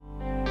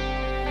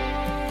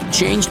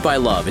Changed by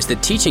Love is the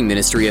teaching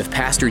ministry of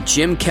Pastor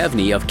Jim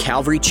Kevney of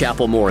Calvary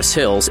Chapel, Morris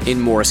Hills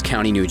in Morris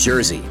County, New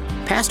Jersey.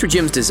 Pastor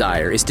Jim's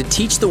desire is to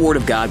teach the Word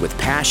of God with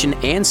passion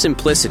and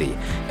simplicity,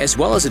 as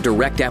well as a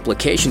direct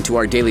application to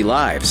our daily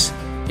lives.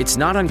 It's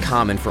not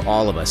uncommon for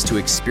all of us to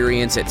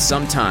experience at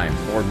some time,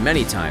 or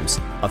many times,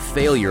 a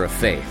failure of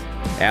faith.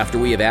 After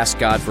we have asked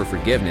God for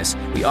forgiveness,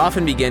 we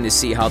often begin to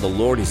see how the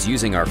Lord is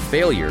using our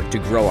failure to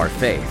grow our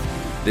faith.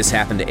 This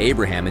happened to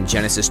Abraham in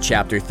Genesis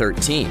chapter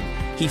 13.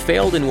 He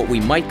failed in what we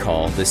might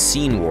call the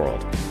seen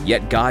world,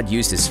 yet God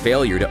used his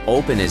failure to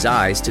open his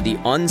eyes to the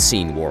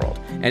unseen world,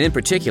 and in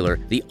particular,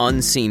 the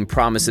unseen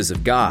promises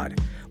of God.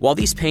 While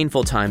these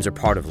painful times are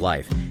part of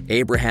life,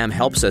 Abraham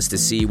helps us to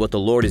see what the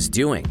Lord is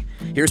doing.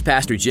 Here's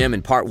Pastor Jim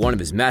in part 1 of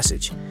his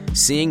message,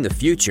 Seeing the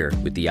Future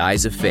with the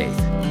Eyes of Faith.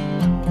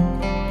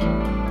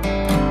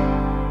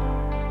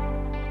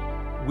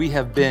 We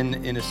have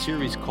been in a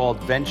series called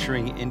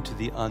Venturing into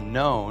the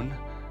Unknown,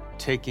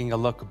 taking a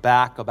look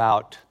back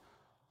about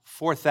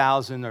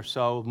 4,000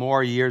 or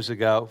more years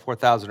ago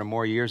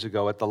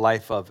at the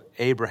life of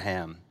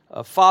Abraham.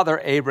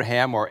 Father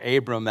Abraham, or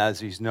Abram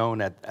as he's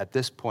known at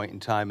this point in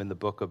time in the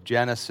book of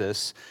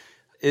Genesis,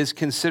 is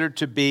considered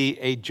to be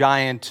a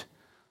giant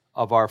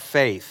of our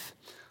faith.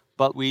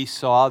 But we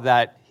saw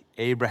that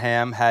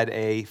Abraham had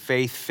a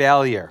faith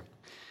failure.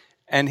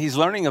 And he's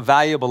learning a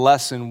valuable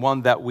lesson,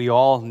 one that we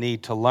all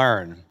need to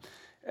learn.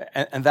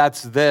 And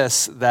that's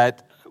this,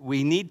 that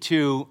we need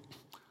to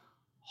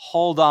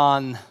hold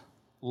on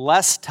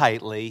less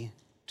tightly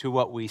to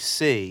what we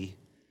see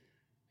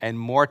and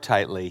more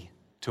tightly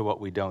to what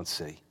we don't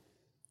see.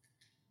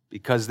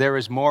 Because there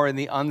is more in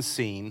the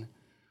unseen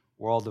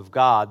world of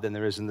God than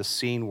there is in the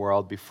seen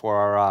world before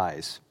our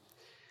eyes.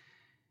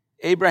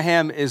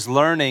 Abraham is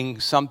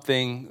learning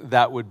something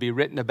that would be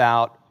written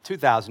about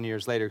 2,000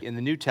 years later in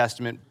the New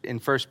Testament in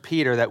 1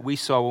 Peter that we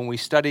saw when we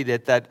studied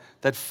it, that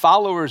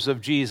followers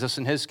of Jesus,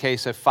 in his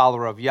case a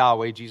follower of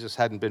Yahweh, Jesus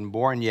hadn't been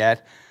born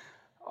yet,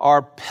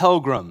 are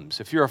pilgrims.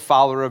 If you're a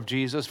follower of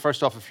Jesus,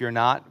 first off, if you're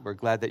not, we're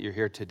glad that you're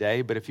here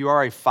today, but if you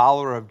are a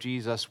follower of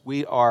Jesus,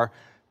 we are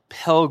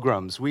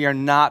pilgrims. We are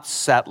not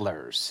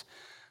settlers.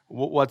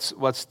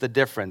 What's the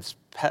difference?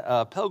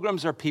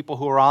 Pilgrims are people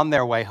who are on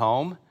their way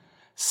home.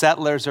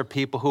 Settlers are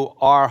people who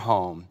are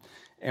home.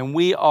 And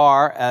we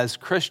are, as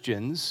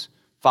Christians,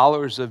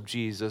 followers of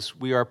Jesus,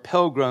 we are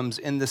pilgrims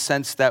in the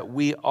sense that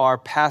we are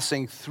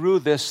passing through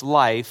this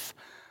life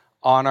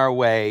on our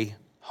way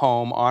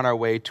home, on our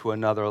way to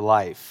another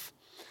life.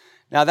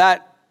 Now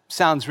that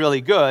sounds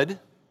really good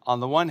on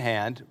the one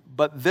hand,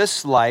 but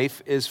this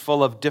life is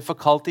full of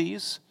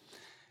difficulties,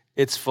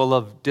 it's full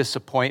of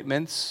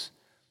disappointments,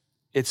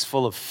 it's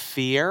full of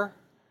fear,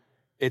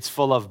 it's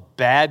full of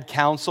bad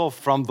counsel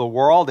from the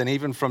world and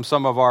even from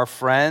some of our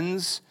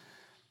friends.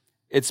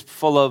 It's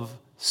full of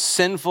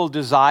sinful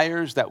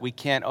desires that we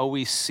can't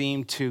always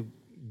seem to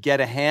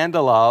get a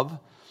handle of.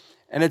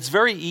 And it's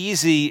very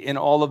easy in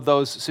all of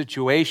those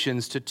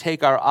situations to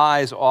take our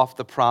eyes off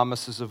the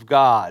promises of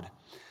God.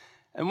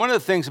 And one of the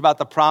things about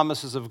the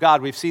promises of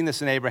God, we've seen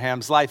this in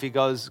Abraham's life.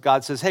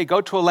 God says, hey, go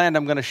to a land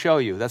I'm going to show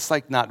you. That's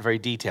not very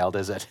detailed,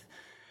 is it?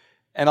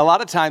 And a lot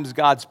of times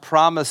God's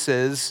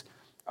promises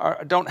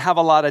don't have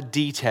a lot of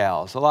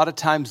details. A lot of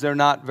times they're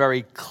not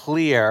very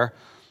clear,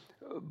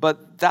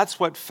 but that's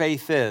what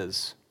faith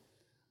is.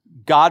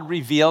 God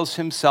reveals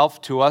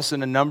himself to us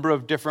in a number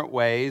of different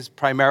ways,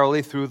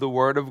 primarily through the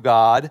Word of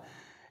God,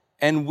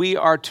 and we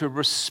are to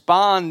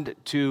respond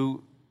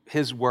to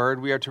his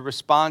Word, we are to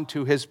respond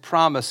to his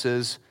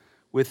promises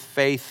with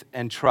faith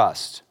and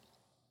trust.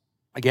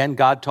 Again,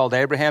 God told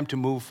Abraham to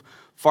move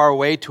far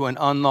away to an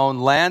unknown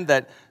land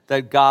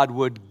that God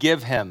would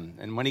give him.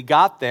 And when he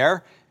got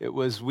there,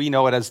 we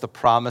know it as the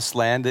Promised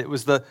Land. It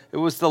was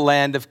the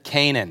land of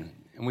Canaan.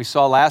 And we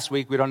saw last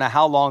week, we don't know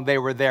how long they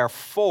were there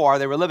for.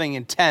 They were living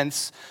in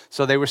tents,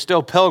 so they were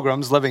still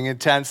pilgrims living in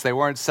tents. They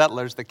weren't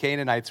settlers. The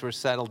Canaanites were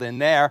settled in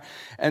there.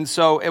 And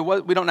so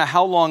we don't know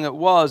how long it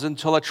was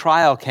until a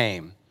trial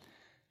came.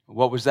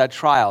 What was that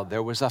trial?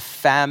 There was a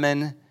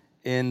famine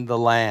in the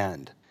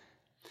land.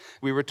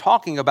 We were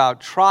talking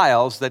about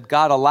trials that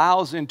God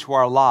allows into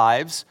our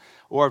lives,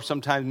 or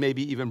sometimes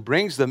maybe even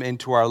brings them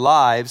into our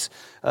lives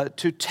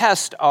to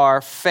test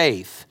our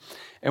faith.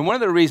 And one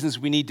of the reasons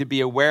we need to be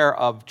aware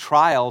of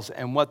trials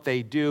and what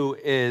they do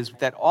is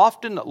that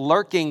often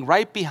lurking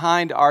right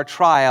behind our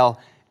trial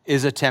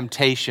is a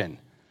temptation.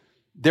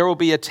 There will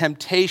be a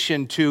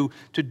temptation to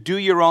do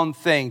your own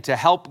thing, to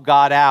help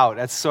God out.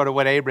 That's sort of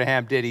what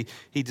Abraham did.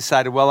 He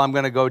decided, well, I'm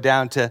going to go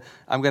down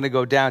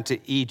to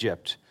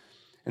Egypt.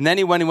 And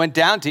then when he went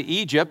down to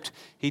Egypt,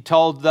 he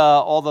told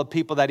all the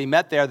people that he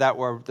met there that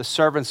were the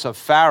servants of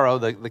Pharaoh,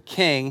 the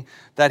king,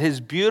 that his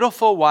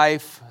beautiful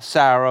wife,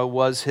 Sarah,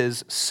 was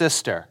his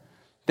sister.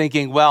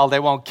 Thinking, well, they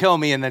won't kill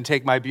me and then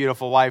take my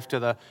beautiful wife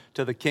to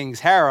the king's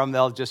harem.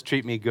 They'll just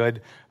treat me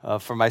good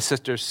for my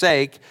sister's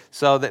sake.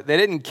 So they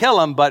didn't kill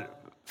him,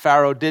 but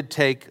Pharaoh did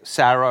take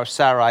Sarah, or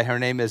Sarai, her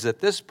name is at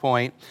this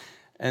point.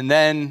 And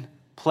then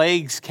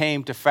plagues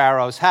came to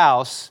Pharaoh's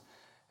house,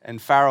 and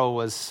Pharaoh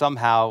was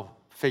somehow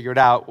figured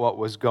out what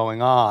was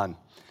going on.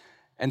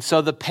 And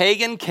so the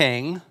pagan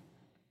king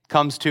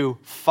comes to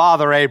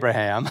Father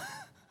Abraham.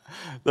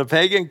 The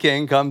pagan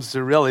king comes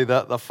to really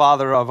the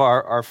father of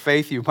our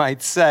faith, you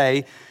might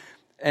say,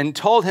 and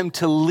told him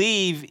to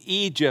leave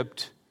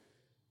Egypt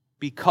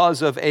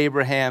because of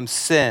Abraham's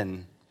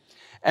sin.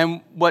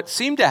 And what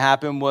seemed to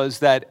happen was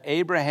that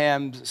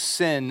Abraham's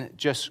sin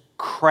just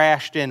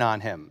crashed in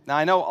on him. Now,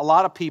 I know a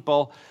lot of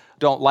people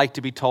don't like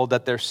to be told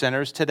that they're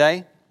sinners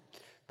today.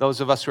 Those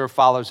of us who are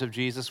followers of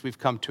Jesus, we've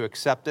come to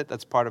accept it.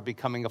 That's part of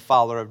becoming a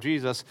follower of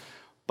Jesus.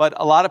 But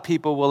a lot of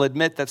people will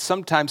admit that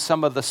sometimes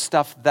some of the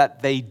stuff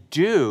that they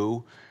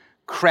do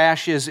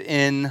crashes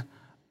in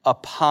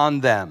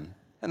upon them.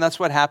 And that's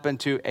what happened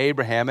to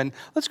Abraham. And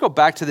let's go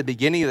back to the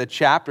beginning of the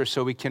chapter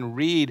so we can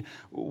read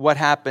what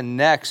happened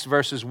next,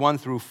 verses 1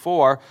 through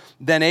 4.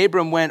 Then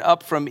Abram went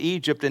up from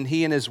Egypt, and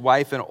he and his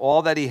wife and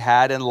all that he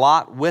had, and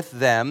Lot with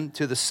them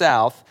to the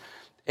south.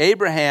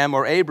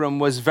 Abram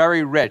was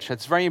very rich.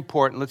 That's very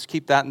important. Let's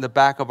keep that in the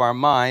back of our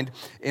mind.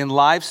 In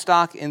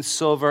livestock, in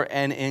silver,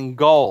 and in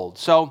gold.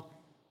 So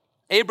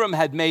Abram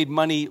had made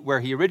money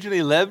where he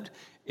originally lived,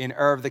 in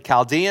Ur of the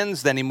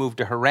Chaldeans. Then he moved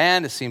to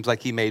Haran. It seems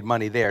like he made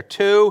money there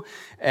too.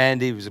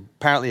 And he was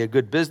apparently a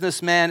good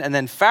businessman. And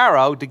then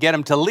Pharaoh, to get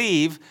him to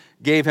leave,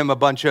 gave him a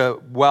bunch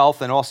of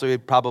wealth, and also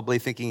probably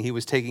thinking he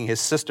was taking his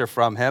sister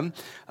from him.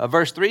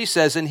 Verse 3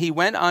 says, and he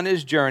went on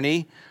his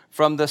journey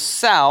from the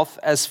south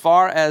as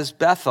far as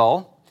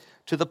Bethel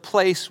to the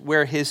place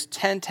where his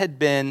tent had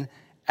been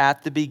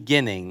at the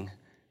beginning,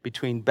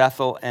 between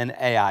Bethel and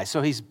Ai.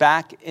 So he's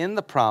back in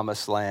the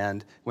promised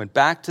land, went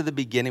back to the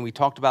beginning. We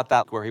talked about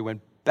that, where he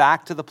went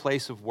back to the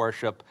place of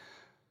worship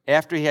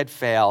after he had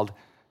failed.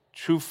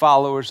 True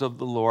followers of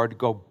the Lord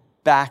go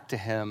back to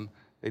him.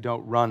 They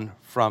don't run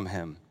from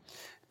him.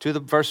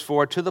 Verse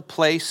 4, to the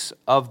place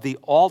of the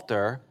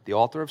altar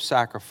of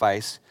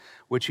sacrifice,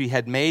 which he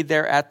had made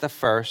there at the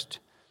first,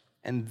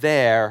 and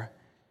there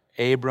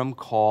Abram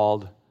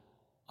called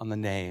on the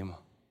name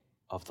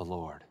of the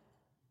Lord.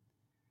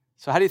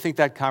 So how do you think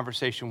that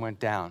conversation went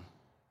down?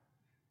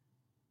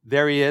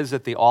 There he is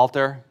at the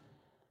altar.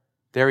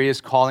 There he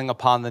is calling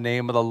upon the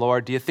name of the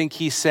Lord. Do you think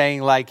he's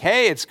saying like,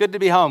 hey, it's good to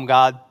be home,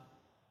 God?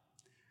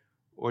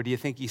 Or do you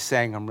think he's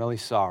saying, I'm really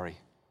sorry.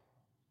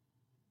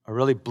 I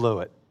really blew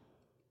it.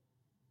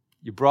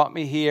 You brought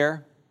me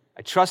here.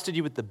 I trusted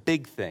you with the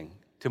big thing,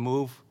 to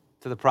move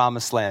to the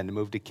promised land, to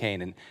move to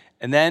Canaan.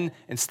 And then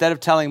instead of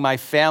telling my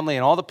family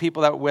and all the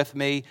people that were with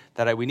me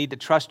that we need to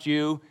trust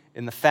you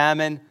in the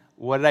famine,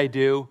 what did I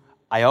do?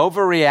 I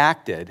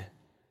overreacted,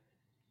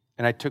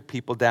 and I took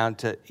people down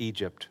to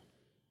Egypt.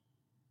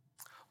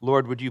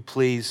 Lord, would you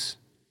please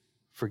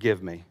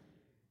forgive me?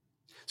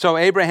 So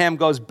Abraham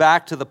goes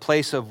back to the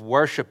place of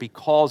worship. He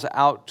calls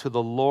out to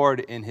the Lord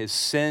in his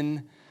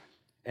sin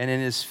and in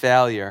his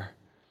failure,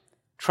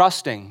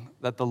 trusting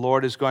that the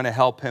Lord is going to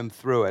help him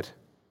through it.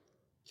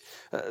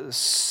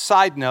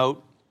 Side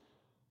note,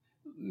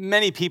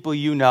 many people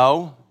you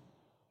know,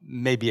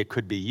 maybe it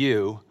could be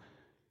you,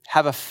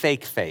 have a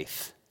fake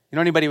faith. You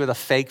know anybody with a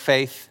fake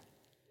faith?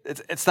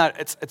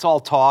 It's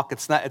all talk.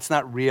 It's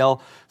not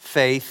real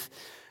faith.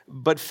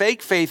 But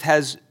fake faith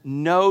has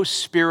no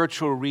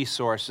spiritual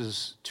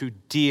resources to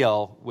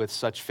deal with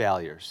such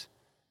failures.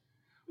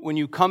 When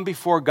you come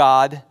before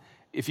God,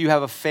 if you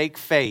have a fake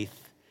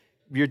faith,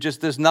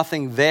 there's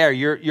nothing there.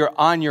 You're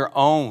on your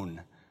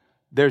own.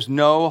 There's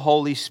no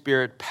Holy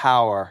Spirit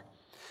power.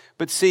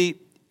 But see,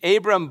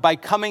 Abram, by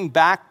coming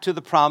back to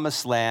the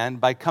promised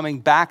land, by coming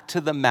back to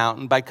the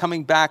mountain, by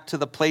coming back to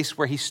the place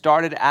where he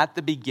started at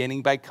the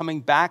beginning, by coming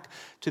back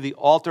to the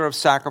altar of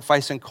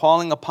sacrifice and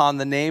calling upon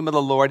the name of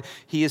the Lord,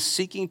 he is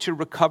seeking to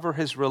recover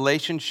his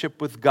relationship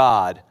with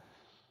God.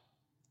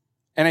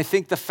 And I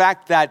think the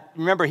fact that,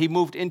 remember, he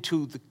moved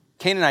into the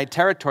Canaanite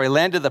territory,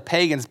 land of the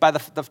pagans, by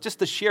just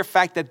the sheer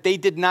fact that they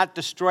did not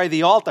destroy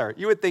the altar.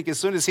 You would think as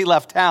soon as he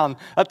left town,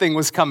 that thing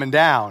was coming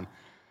down.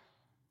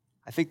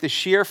 I think the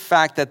sheer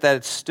fact that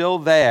it's still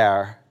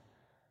there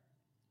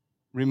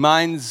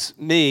reminds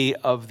me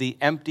of the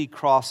empty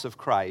cross of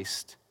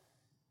Christ.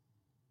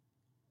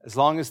 As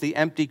long as the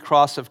empty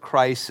cross of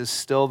Christ is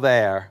still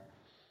there,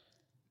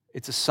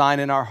 it's a sign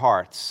in our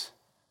hearts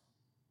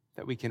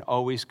that we can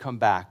always come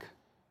back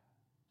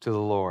to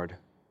the Lord.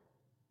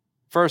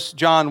 1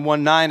 John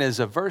 1:9 is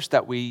a verse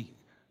that we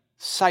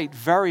cite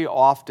very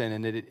often,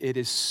 and it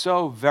is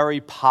so very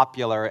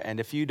popular. And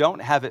if you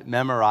don't have it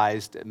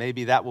memorized,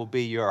 maybe that will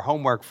be your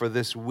homework for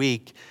this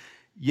week.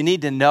 You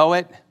need to know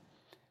it,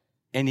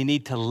 and you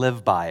need to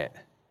live by it.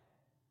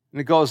 And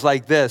it goes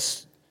like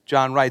this.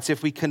 John writes,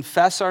 if we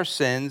confess our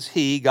sins,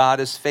 he, God,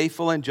 is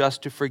faithful and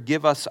just to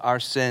forgive us our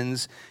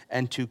sins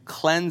and to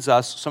cleanse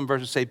us, some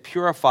versions say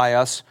purify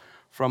us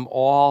from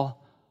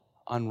all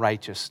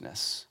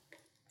unrighteousness.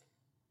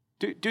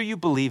 Do you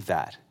believe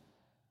that?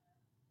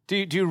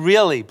 Do you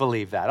really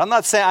believe that? I'm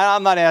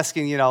not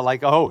asking,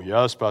 like, oh,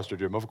 yes, Pastor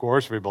Jim, of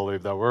course we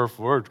believe that.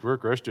 We're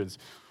Christians.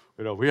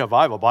 We have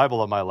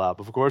Bible in my lap.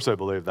 Of course I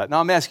believe that. No,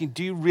 I'm asking,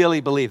 do you really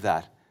believe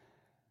that?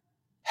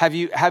 Have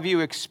you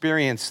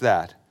experienced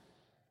that?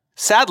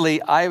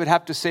 Sadly, I would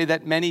have to say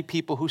that many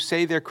people who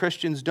say they're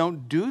Christians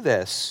don't do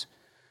this.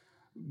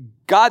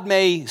 God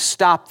may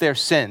stop their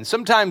sin.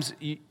 Sometimes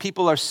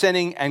people are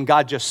sinning and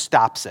God just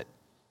stops it.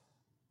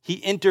 He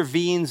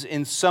intervenes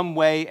in some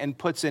way and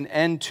puts an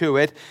end to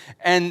it.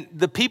 And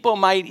the people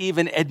might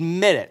even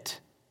admit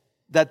it,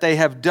 that they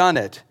have done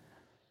it,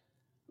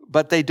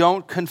 but they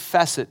don't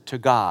confess it to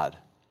God.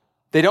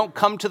 They don't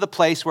come to the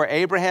place where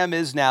Abraham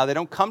is now. They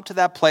don't come to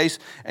that place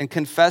and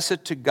confess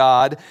it to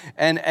God.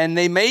 And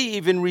they may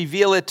even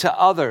reveal it to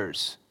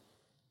others.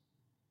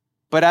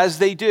 But as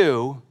they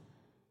do,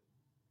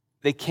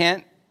 they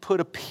can't put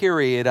a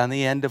period on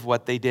the end of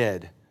what they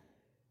did.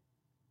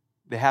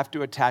 They have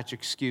to attach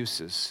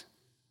excuses.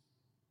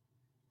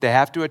 They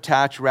have to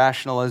attach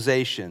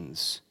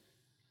rationalizations.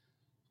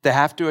 They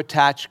have to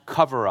attach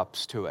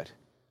cover-ups to it.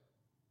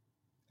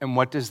 And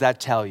what does that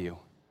tell you?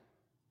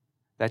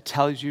 That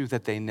tells you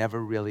that they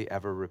never really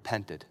ever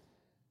repented.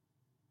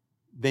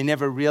 They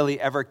never really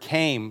ever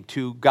came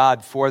to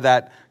God for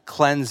that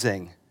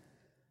cleansing.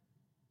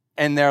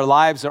 And their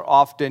lives are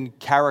often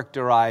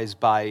characterized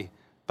by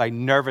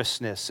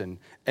nervousness and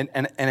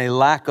a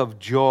lack of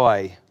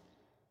joy.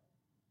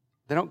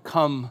 They don't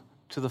come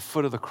to the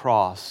foot of the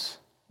cross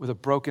with a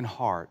broken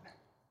heart,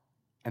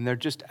 and they're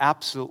just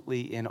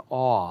absolutely in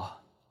awe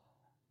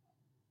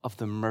of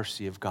the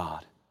mercy of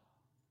God.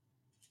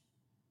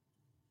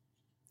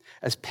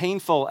 As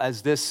painful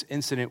as this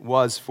incident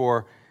was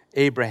for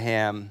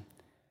Abraham,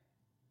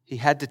 he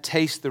had to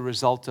taste the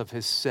result of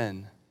his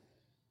sin.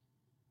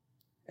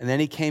 And then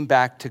he came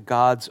back to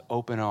God's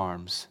open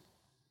arms,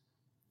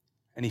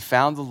 and he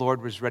found the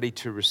Lord was ready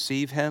to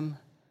receive him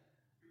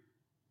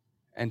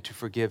and to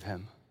forgive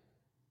him.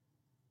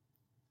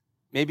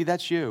 Maybe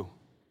that's you.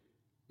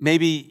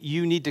 Maybe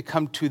you need to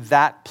come to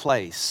that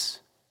place.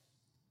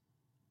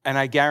 And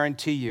I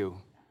guarantee you,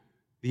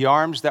 the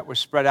arms that were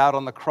spread out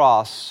on the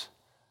cross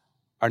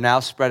are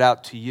now spread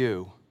out to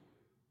you,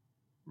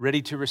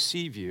 ready to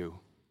receive you,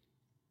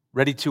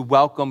 ready to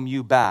welcome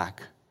you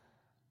back,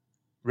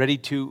 ready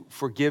to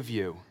forgive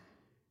you,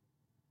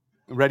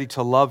 ready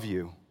to love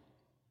you.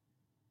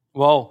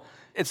 Well,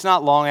 it's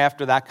not long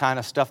after that kind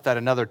of stuff that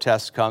another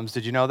test comes.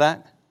 Did you know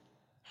that?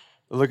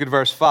 Look at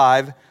verse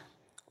 5.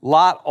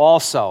 Lot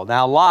also.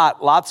 Now,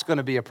 Lot's going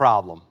to be a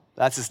problem.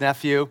 That's his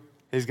nephew.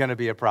 He's going to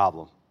be a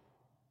problem.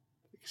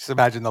 Just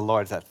imagine the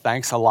Lord said,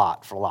 thanks a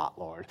lot for Lot,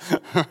 Lord.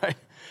 Right?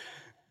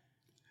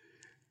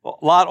 Well,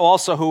 Lot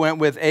also, who went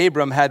with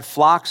Abram, had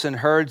flocks and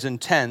herds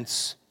and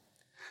tents.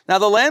 Now,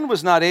 the land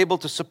was not able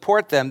to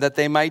support them that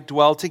they might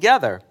dwell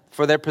together,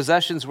 for their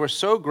possessions were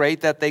so great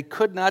that they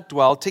could not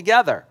dwell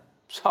together.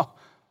 So,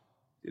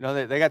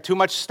 they got too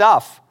much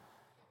stuff.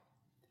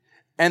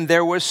 And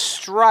there was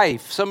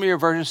strife. Some of your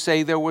versions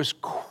say there was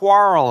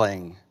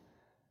quarreling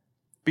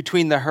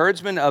between the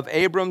herdsmen of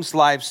Abram's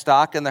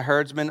livestock and the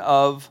herdsmen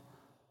of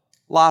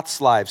Lot's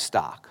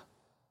livestock.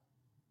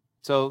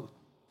 So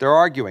they're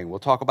arguing. We'll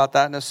talk about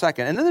that in a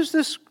second. And then there's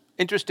this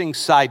interesting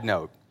side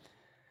note.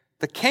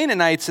 The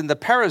Canaanites and the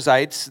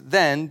Perizzites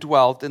then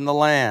dwelt in the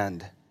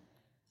land.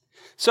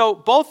 So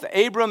both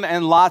Abram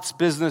and Lot's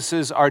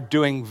businesses are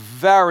doing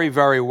very,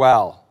 very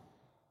well.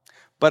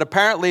 But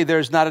apparently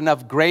there's not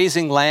enough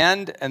grazing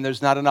land and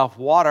there's not enough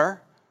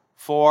water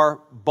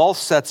for both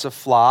sets of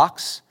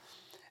flocks.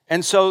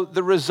 And so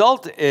the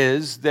result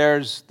is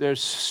there's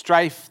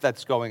strife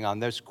that's going on.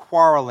 There's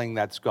quarreling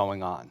that's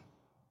going on.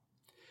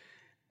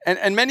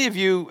 And many of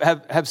you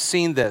have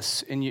seen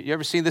this. You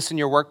ever seen this in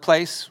your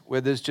workplace where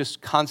there's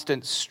just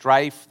constant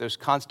strife, there's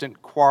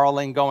constant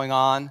quarreling going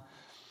on?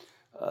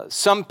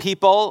 Some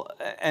people,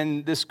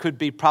 and this could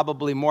be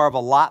probably more of a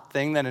Lot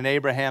thing than an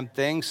Abraham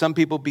thing, some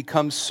people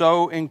become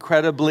so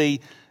incredibly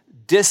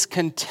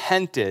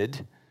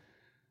discontented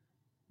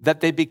that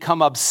they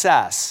become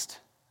obsessed.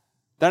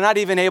 They're not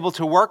even able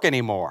to work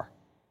anymore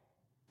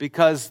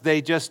because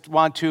they just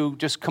want to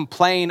just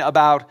complain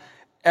about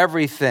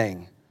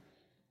everything.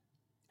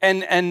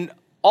 And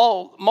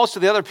most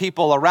of the other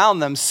people around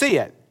them see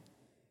it.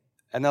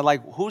 And they're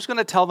like, who's going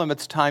to tell them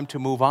it's time to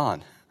move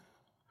on?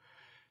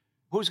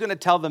 Who's going to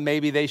tell them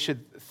maybe they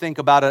should think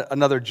about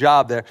another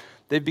job?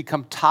 They've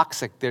become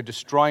toxic. They're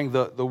destroying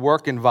the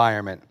work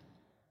environment.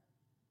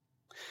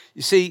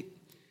 You see,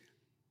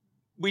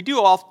 we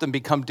do often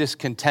become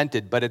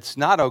discontented, but it's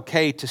not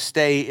okay to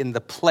stay in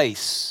the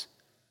place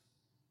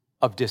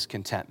of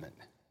discontentment.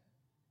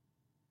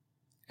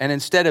 And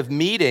instead of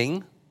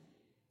meeting,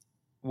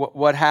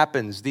 what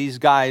happens? These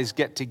guys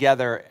get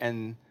together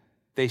and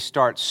they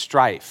start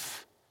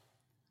strife.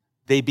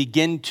 They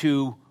begin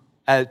to,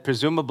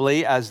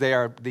 presumably, as they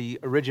are the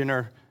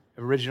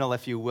original,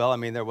 if you will. I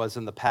mean, there was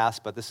in the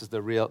past, but this is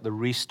the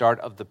restart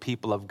of the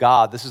people of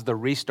God. This is the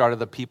restart of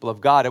the people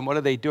of God. And what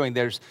are they doing?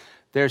 There's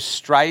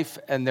strife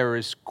and there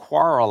is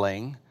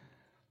quarreling.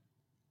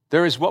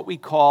 There is what we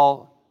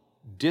call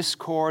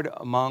discord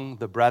among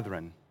the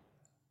brethren.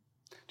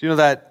 Do you know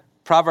that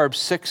Proverbs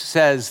 6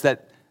 says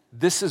that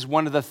this is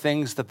one of the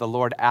things that the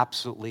Lord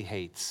absolutely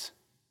hates?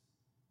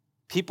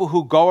 People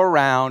who go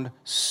around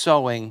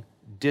sowing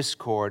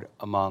discord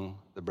among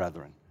the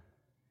brethren.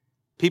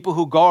 People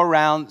who go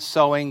around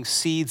sowing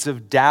seeds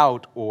of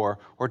doubt or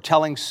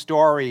telling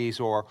stories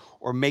or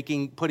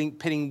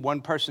pitting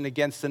one person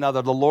against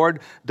another. The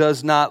Lord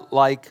does not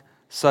like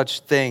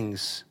such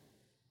things.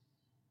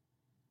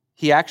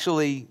 He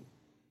actually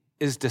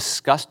is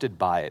disgusted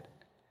by it.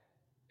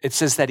 It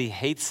says that he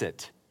hates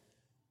it,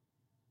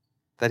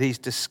 that he's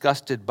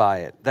disgusted by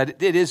it,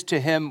 that it is to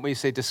him, when you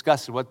say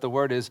disgusted, what the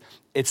word is,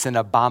 it's an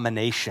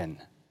abomination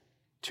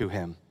to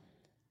him.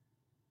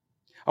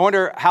 I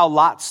wonder how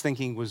Lot's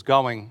thinking was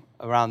going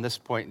around this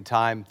point in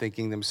time,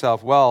 thinking to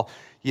himself, well,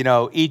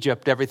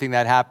 Egypt, everything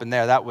that happened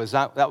there, that was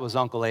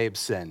Uncle Abe's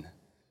sin.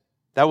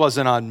 That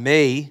wasn't on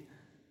me.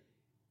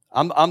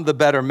 I'm the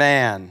better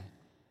man.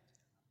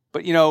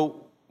 But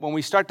when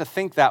we start to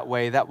think that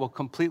way, that will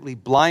completely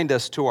blind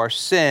us to our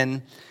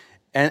sin,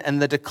 and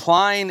the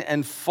decline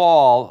and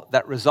fall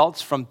that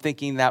results from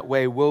thinking that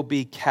way will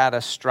be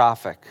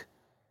catastrophic.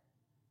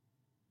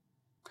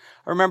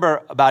 I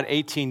remember about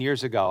 18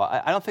 years ago,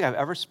 I don't think I've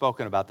ever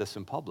spoken about this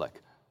in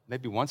public,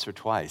 maybe once or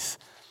twice.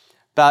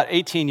 About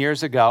 18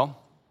 years ago,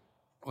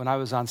 when I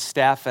was on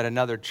staff at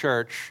another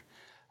church,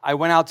 I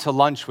went out to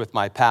lunch with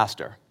my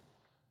pastor.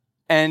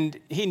 And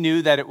he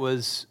knew that it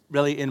was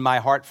really in my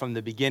heart from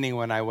the beginning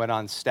when I went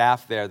on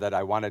staff there that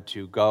I wanted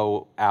to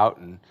go out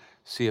and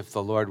see if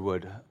the Lord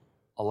would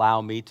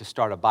allow me to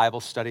start a Bible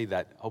study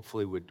that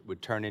hopefully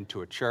would turn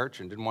into a church,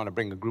 and didn't want to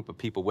bring a group of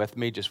people with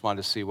me, just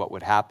wanted to see what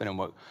would happen and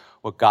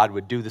what God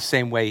would do the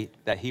same way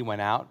that he went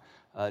out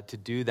to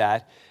do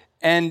that.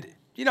 And,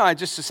 I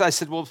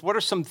said, well, what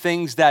are some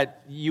things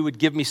that you would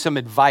give me some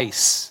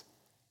advice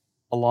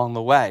along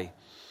the way?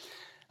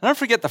 I'll never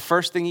forget the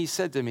first thing he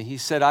said to me. He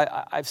said,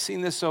 I've seen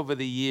this over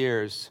the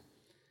years.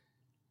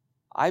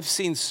 I've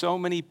seen so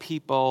many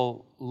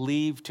people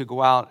leave to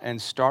go out and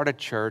start a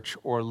church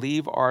or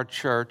leave our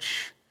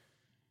church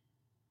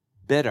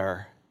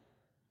bitter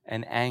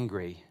and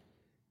angry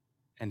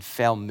and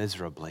fail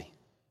miserably.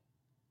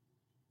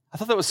 I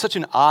thought that was such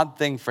an odd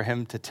thing for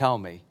him to tell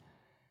me.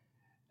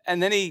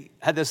 And then he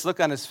had this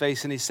look on his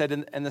face and he said,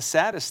 and the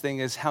saddest thing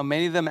is how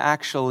many of them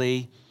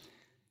actually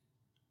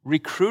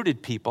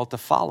recruited people to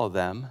follow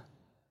them,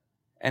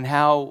 and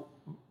how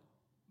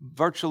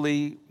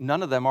virtually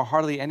none of them, or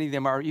hardly any of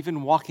them, are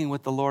even walking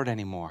with the Lord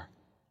anymore.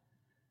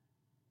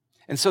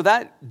 And so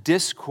that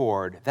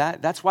discord,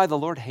 that's why the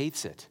Lord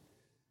hates it,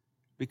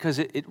 because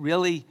it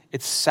really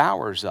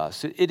sours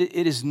us. It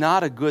is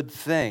not a good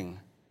thing.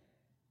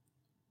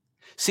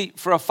 See,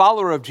 for a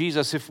follower of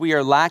Jesus, if we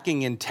are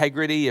lacking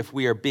integrity, if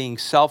we are being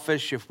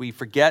selfish, if we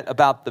forget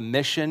about the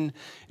mission,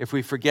 if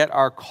we forget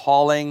our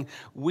calling,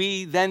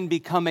 we then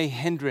become a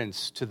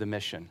hindrance to the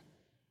mission.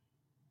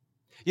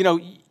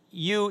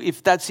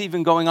 If that's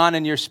even going on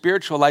in your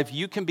spiritual life,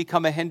 you can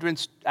become a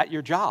hindrance at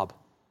your job,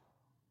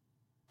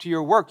 to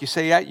your work. You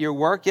say, at your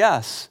work?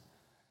 Yes.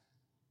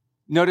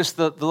 Notice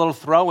the little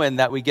throw-in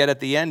that we get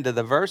at the end of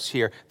the verse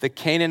here. The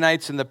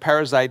Canaanites and the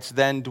Perizzites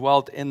then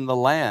dwelt in the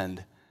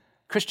land.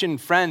 Christian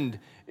friend,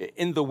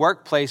 in the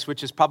workplace,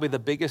 which is probably the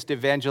biggest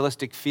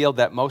evangelistic field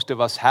that most of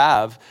us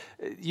have,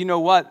 you know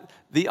what?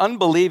 The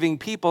unbelieving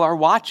people are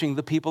watching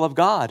the people of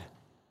God.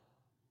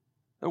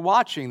 They're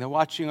watching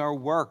our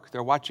work.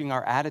 They're watching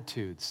our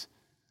attitudes.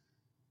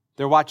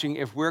 They're watching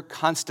if we're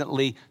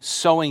constantly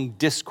sowing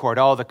discord.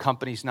 Oh, the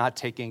company's not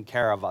taking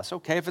care of us.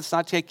 Okay, if it's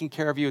not taking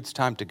care of you, it's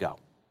time to go.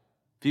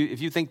 If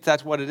you think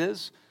that's what it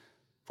is,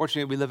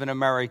 fortunately we live in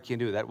America, you can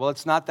do that. Well,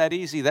 it's not that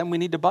easy. Then we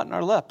need to button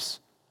our lips.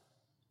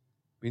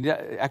 We need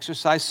to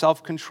exercise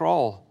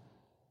self-control.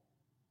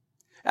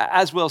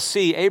 As we'll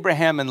see,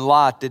 Abraham and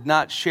Lot did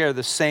not share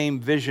the same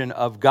vision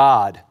of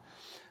God.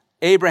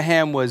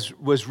 Abraham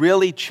was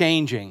really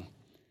changing,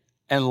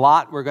 and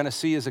Lot, we're going to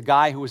see, is a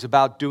guy who was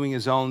about doing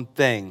his own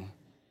thing.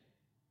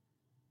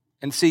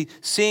 And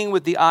seeing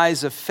with the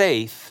eyes of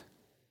faith,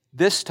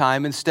 this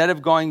time, instead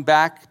of going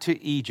back to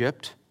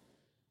Egypt,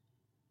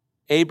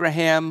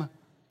 Abraham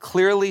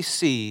clearly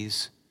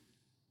sees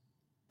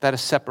that a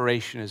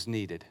separation is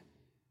needed.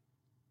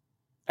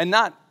 And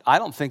not, I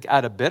don't think,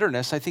 out of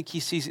bitterness. I think he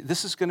sees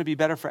this is going to be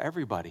better for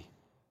everybody.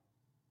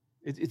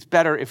 It's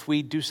better if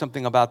we do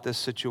something about this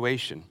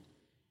situation.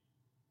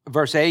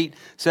 Verse 8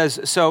 says,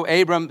 so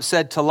Abram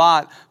said to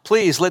Lot,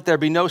 please let there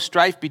be no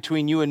strife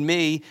between you and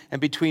me,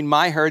 and between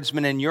my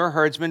herdsmen and your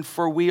herdsmen,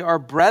 for we are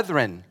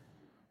brethren.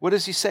 What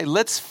does he say?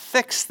 Let's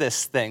fix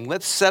this thing.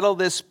 Let's settle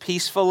this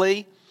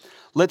peacefully.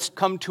 Let's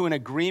come to an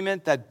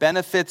agreement that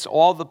benefits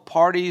all the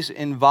parties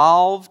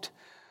involved.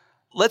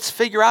 Let's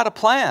figure out a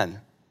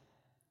plan.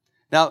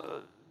 Now,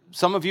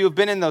 some of you have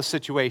been in those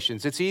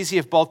situations. It's easy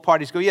if both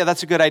parties go, yeah,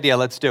 that's a good idea,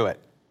 let's do it.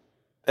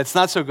 It's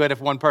not so good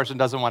if one person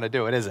doesn't want to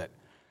do it, is it?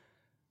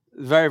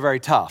 Very, very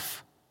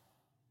tough.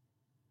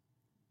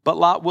 But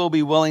Lot will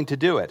be willing to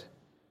do it.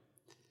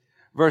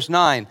 Verse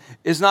 9,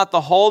 is not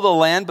the whole of the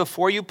land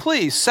before you?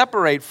 Please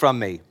separate from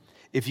me.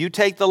 If you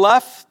take the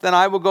left, then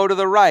I will go to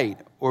the right.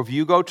 Or if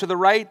you go to the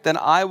right, then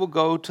I will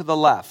go to the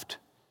left.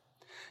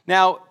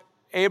 Now,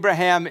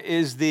 Abraham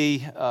is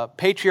the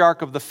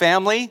patriarch of the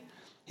family.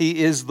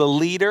 He is the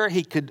leader.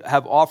 He could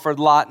have offered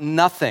Lot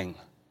nothing.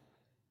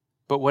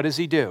 But what does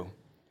he do?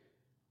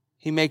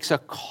 he makes a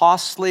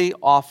costly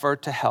offer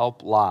to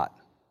help Lot.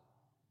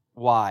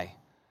 Why?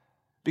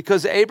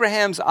 Because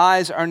Abraham's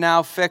eyes are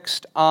now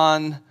fixed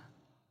on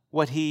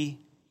what he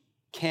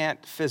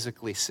can't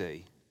physically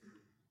see.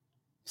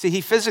 See,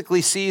 he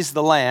physically sees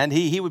the land.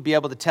 He would be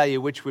able to tell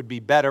you which would be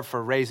better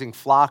for raising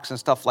flocks and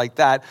stuff like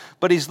that.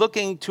 But he's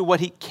looking to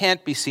what he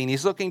can't be seen.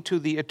 He's looking to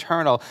the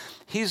eternal.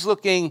 He's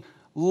looking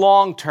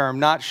long-term,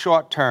 not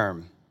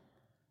short-term.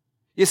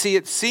 You see,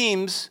 it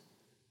seems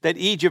that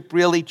Egypt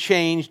really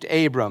changed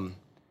Abram.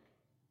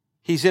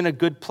 He's in a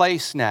good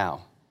place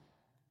now.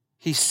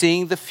 He's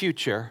seeing the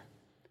future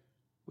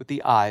with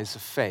the eyes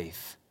of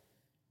faith.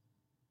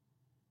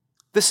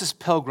 This is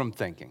pilgrim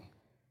thinking.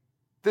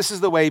 This is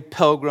the way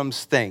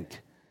pilgrims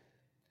think.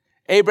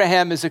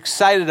 Abraham is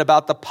excited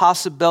about the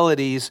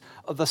possibilities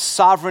of the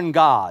sovereign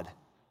God.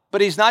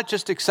 But he's not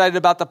just excited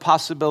about the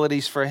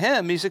possibilities for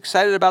him. He's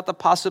excited about the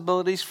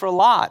possibilities for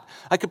Lot.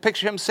 I could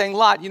picture him saying,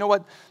 Lot, you know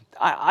what?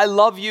 I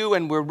love you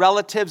and we're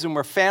relatives and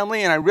we're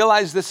family and I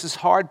realize this is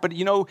hard, but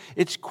you know,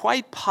 it's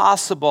quite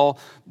possible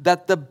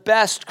that the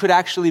best could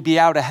actually be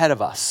out ahead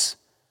of us.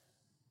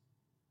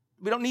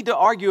 We don't need to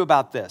argue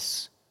about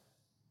this.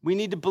 We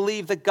need to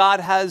believe that God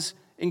has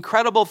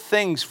incredible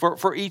things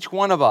for each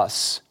one of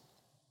us.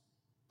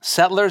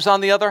 Settlers,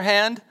 on the other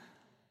hand,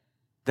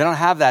 they don't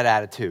have that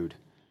attitude.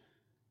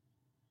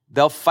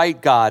 They'll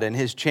fight God and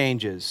his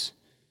changes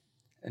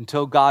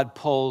until God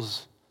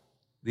pulls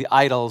the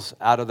idols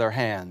out of their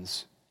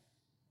hands.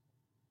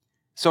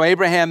 So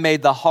Abraham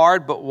made the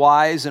hard but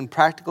wise and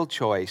practical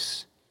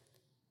choice,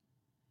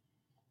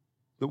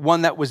 the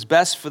one that was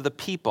best for the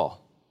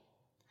people.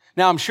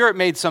 Now, I'm sure it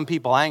made some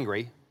people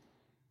angry.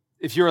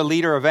 If you're a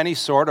leader of any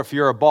sort, or if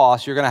you're a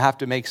boss, you're going to have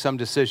to make some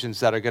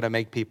decisions that are going to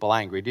make people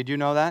angry. Did you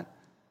know that?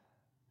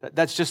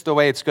 That's just the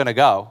way it's going to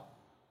go.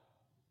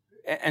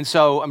 And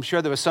so I'm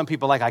sure there was some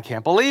people like, I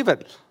can't believe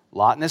it.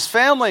 Lot and his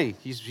family.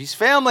 He's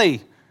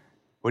family.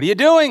 What are you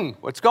doing?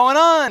 What's going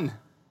on?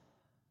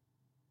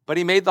 But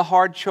he made the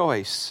hard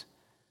choice.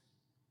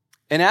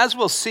 And as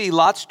we'll see,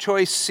 Lot's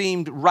choice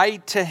seemed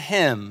right to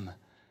him.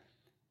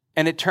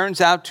 And it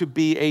turns out to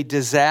be a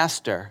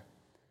disaster.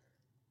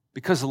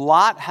 Because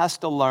Lot has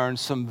to learn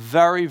some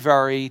very,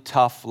 very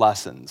tough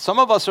lessons. Some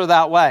of us are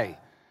that way.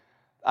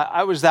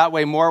 I was that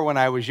way more when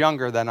I was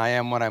younger than I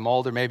am when I'm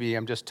older. Maybe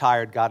I'm just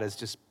tired. God has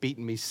just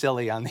beaten me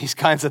silly on these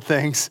kinds of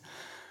things.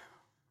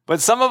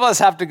 But some of us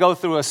have to go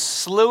through a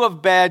slew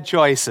of bad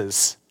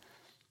choices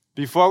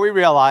before we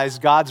realize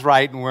God's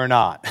right and we're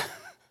not.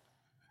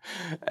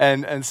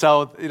 And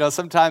so, you know,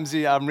 sometimes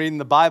I'm reading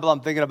the Bible,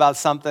 I'm thinking about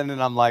something,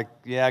 and I'm like,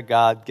 yeah,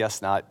 God,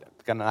 guess not.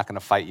 I'm not going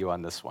to fight you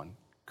on this one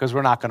because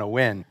we're not going to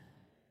win.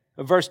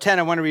 Verse 10,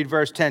 I want to read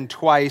verse 10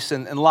 twice.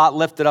 And Lot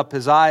lifted up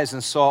his eyes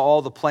and saw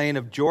all the plain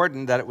of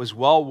Jordan, that it was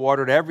well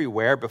watered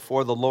everywhere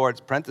before the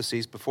Lord,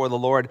 parentheses, before the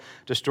Lord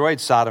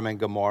destroyed Sodom and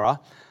Gomorrah,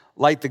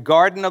 like the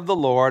garden of the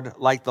Lord,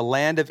 like the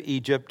land of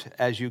Egypt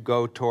as you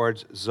go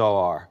towards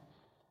Zoar.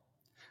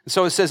 And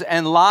so it says,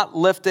 and Lot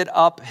lifted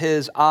up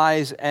his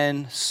eyes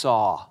and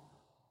saw.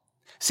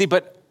 See,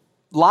 but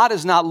Lot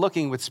is not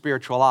looking with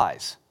spiritual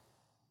eyes.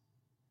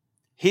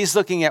 He's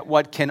looking at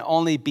what can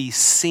only be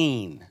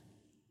seen,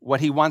 what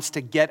he wants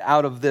to get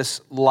out of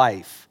this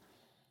life.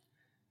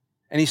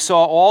 And he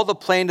saw all the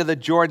plain of the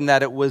Jordan,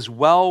 that it was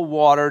well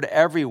watered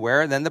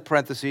everywhere. And then the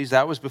parentheses,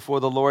 that was before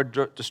the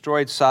Lord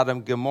destroyed Sodom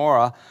and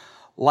Gomorrah,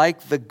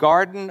 like the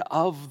garden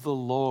of the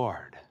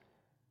Lord.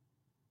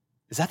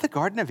 Is that the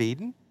Garden of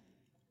Eden?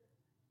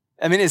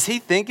 I mean, is he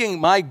thinking,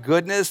 my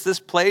goodness, this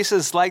place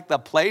is like the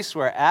place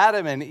where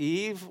Adam and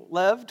Eve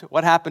lived?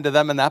 What happened to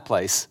them in that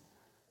place?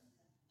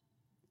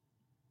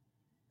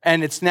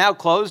 And it's now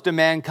closed to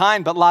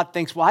mankind, but Lot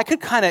thinks, well, I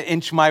could kind of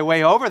inch my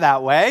way over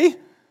that way.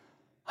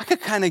 I could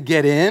kind of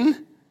get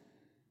in.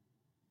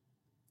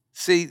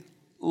 See,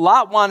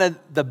 Lot wanted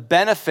the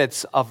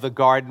benefits of the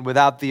garden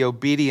without the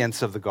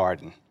obedience of the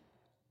garden.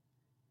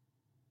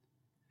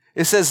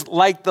 It says,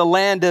 like the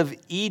land of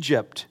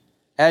Egypt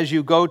as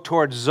you go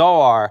towards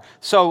Zoar.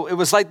 So it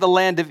was like the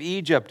land of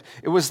Egypt.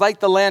 It was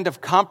like the land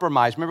of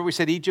compromise. Remember we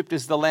said Egypt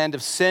is the land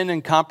of sin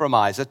and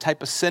compromise, a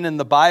type of sin in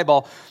the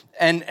Bible.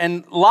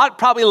 And Lot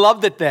probably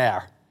loved it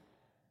there.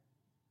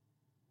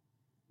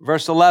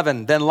 Verse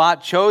 11, then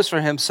Lot chose for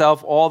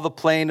himself all the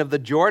plain of the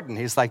Jordan.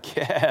 He's like,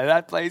 yeah,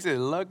 that place is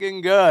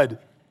looking good.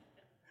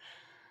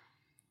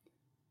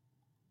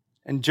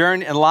 And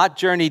Lot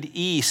journeyed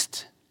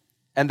east,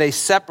 and they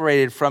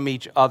separated from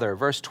each other.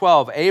 Verse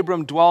 12,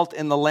 Abram dwelt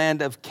in the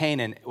land of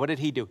Canaan. What did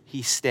he do?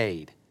 He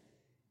stayed.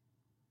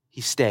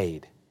 He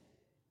stayed.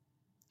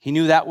 He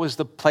knew that was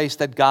the place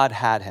that God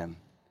had him.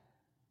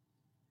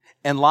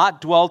 And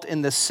Lot dwelt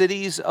in the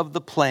cities of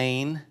the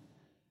plain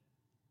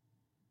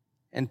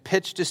and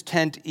pitched his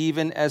tent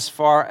even as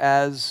far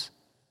as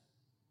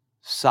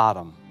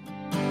Sodom.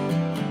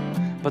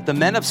 But the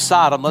men of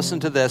Sodom, listen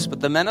to this, but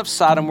the men of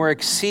Sodom were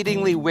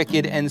exceedingly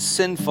wicked and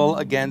sinful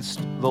against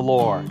the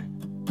Lord.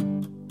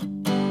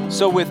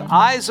 So with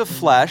eyes of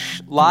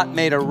flesh, Lot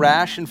made a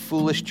rash and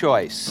foolish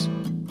choice.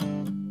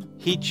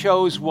 He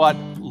chose what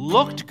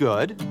looked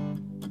good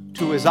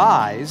to his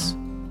eyes,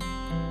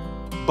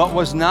 but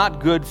was not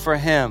good for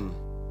him.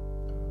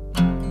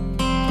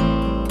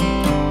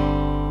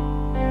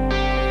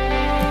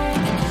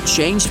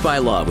 Changed by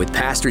Love with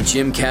Pastor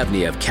Jim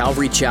Kevney of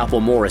Calvary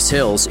Chapel, Morris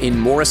Hills in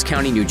Morris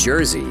County, New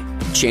Jersey.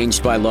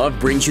 Changed by Love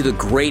brings you the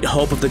great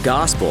hope of the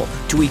gospel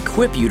to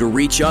equip you to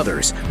reach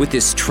others with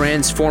this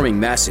transforming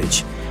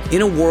message.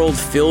 In a world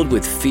filled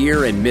with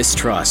fear and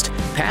mistrust,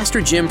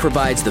 Pastor Jim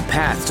provides the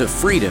path to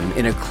freedom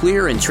in a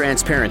clear and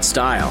transparent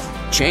style.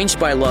 Changed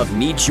by Love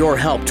needs your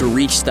help to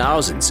reach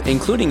thousands,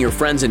 including your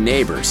friends and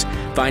neighbors.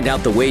 Find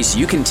out the ways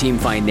you can team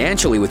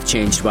financially with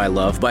Changed by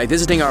Love by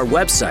visiting our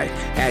website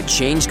at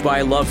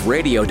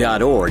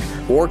changedbyloveradio.org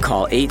or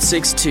call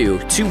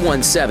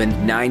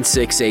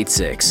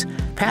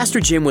 862-217-9686.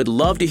 Pastor Jim would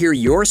love to hear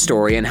your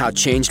story and how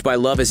Changed by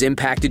Love has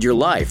impacted your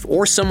life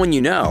or someone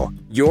you know.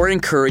 Your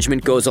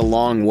encouragement goes a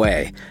long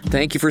way.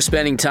 Thank you for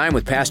spending time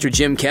with Pastor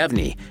Jim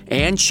Kevney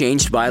and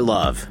Changed by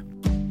Love.